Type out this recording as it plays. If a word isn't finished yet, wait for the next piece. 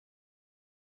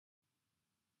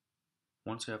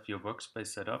Once you have your workspace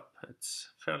set up, it's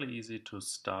fairly easy to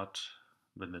start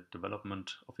with the development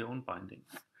of your own binding.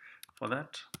 For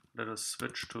that, let us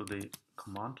switch to the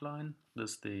command line.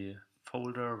 This is the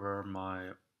folder where my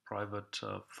private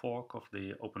fork of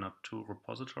the openHAB 2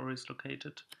 repository is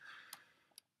located.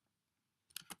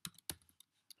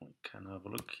 We can have a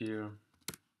look here.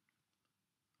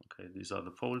 Okay, these are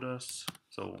the folders.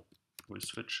 So we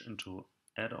switch into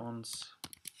add-ons,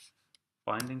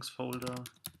 bindings folder.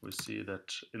 We see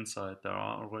that inside there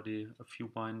are already a few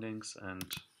bindings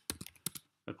and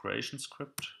a creation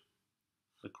script.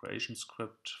 The creation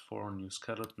script for a new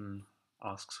skeleton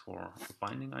asks for a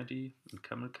binding ID in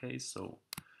camel case, so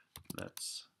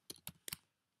let's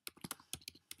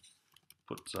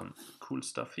put some cool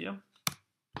stuff here.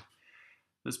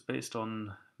 This is based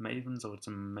on Maven, so it's a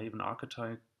Maven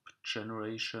archetype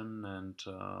generation, and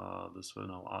this will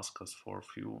now ask us for a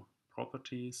few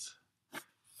properties,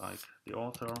 like the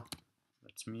author,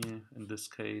 that's me in this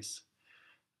case,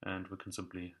 and we can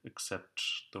simply accept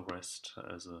the rest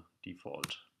as a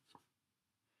default.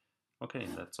 Okay,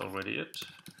 that's already it.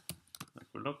 If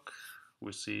we look,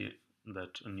 we see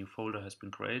that a new folder has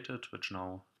been created, which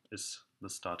now is the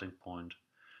starting point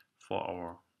for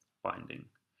our binding.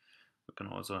 We can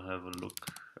also have a look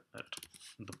at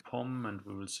the POM, and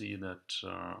we will see that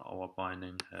our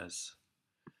binding has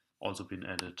also been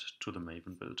added to the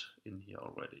Maven build in here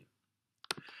already.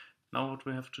 Now what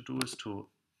we have to do is to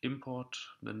import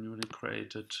the newly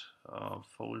created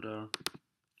folder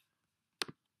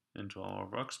into our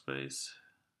workspace.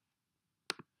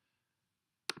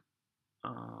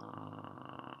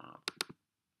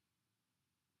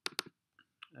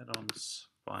 Add-ons,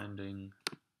 binding,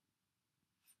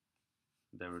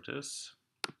 there it is.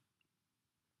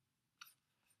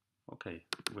 Okay,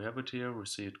 we have it here, we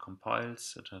see it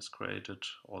compiles, it has created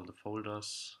all the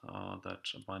folders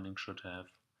that a binding should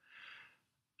have.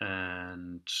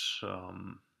 And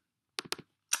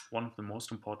one of the most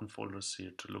important folders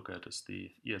here to look at is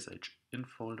the ESH-in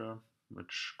folder,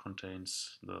 which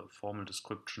contains the formal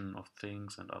description of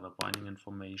things and other binding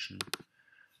information.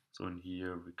 So in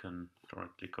here we can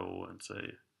directly go and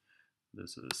say,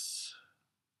 this is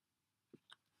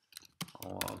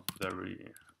our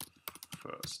very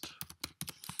first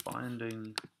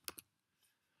binding,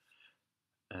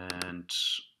 and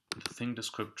the thing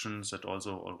descriptions that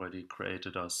also already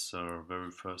created us our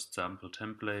very first sample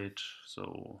template.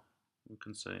 So we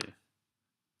can say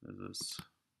this is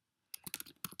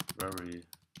very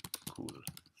cool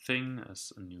thing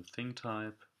as a new thing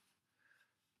type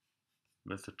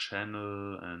with a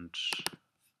channel, and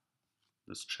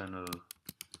this channel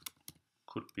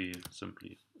could be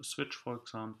simply a switch, for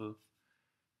example,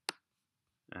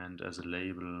 and as a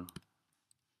label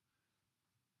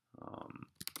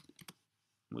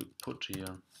we put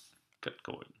here get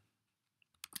going.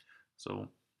 So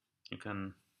you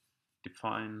can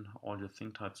define all your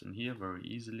thing types in here very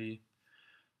easily,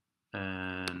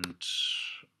 and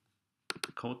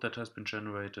the code that has been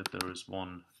generated, there is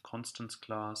one constants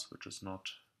class which is not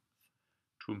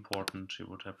too important. You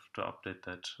would have to update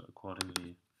that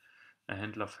accordingly. A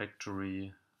handler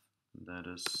factory, that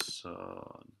is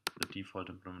the default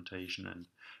implementation, and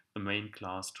the main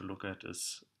class to look at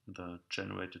is the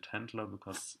generated handler,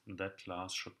 because that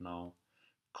class should now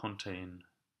contain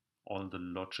all the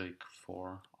logic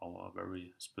for our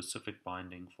very specific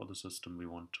binding for the system we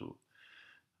want to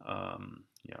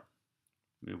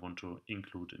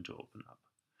include into openHAB.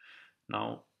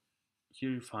 Now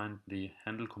here you find the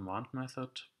handle command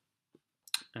method,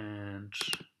 and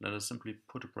let us simply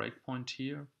put a breakpoint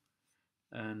here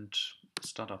and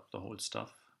start up the whole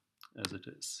stuff as it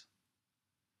is.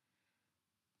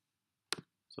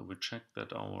 So we check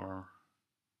that our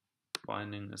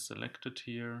binding is selected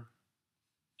here,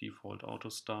 default auto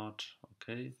start,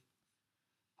 okay,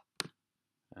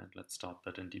 and let's start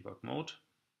that in debug mode.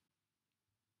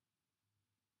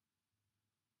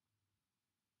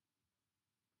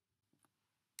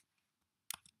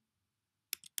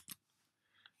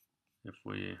 If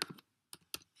we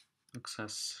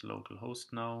access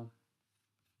localhost now,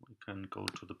 we can go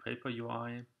to the paper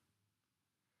UI,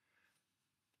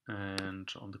 and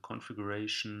on the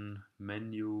configuration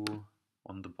menu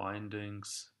on the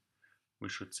bindings, we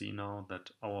should see now that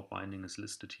our binding is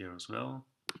listed here as well.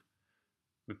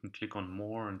 We can click on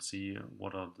more and see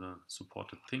what are the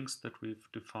supported things that we've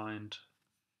defined.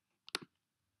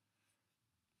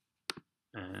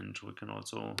 And we can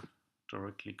also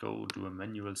directly go do a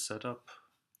manual setup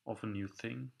of a new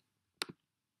thing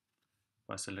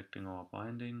by selecting our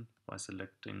binding, by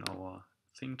selecting our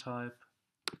thing type,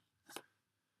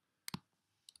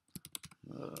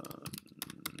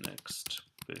 next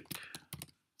big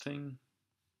thing,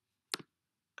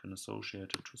 can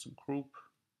associate it to some group.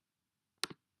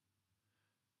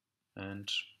 And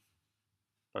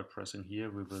by pressing here,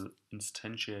 we will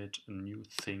instantiate a new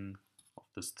thing of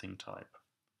this thing type.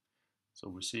 So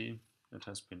we see it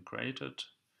has been created.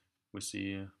 We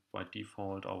see by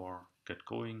default our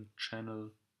getGoing channel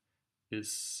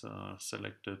is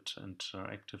selected and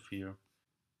active here.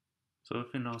 So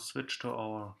if we now switch to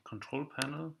our control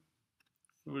panel,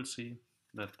 we will see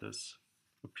that this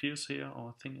appears here,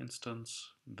 our thing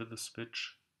instance with a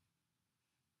switch.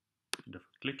 And if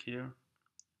we click here,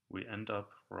 we end up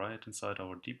right inside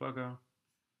our debugger.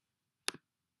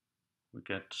 We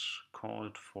get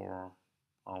called for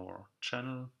our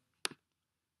channel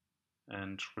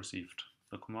and received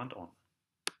the command on.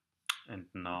 And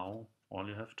now all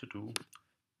you have to do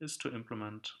is to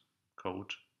implement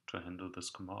code to handle this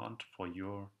command for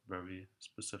your very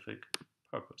specific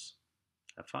purpose.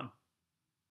 Have fun!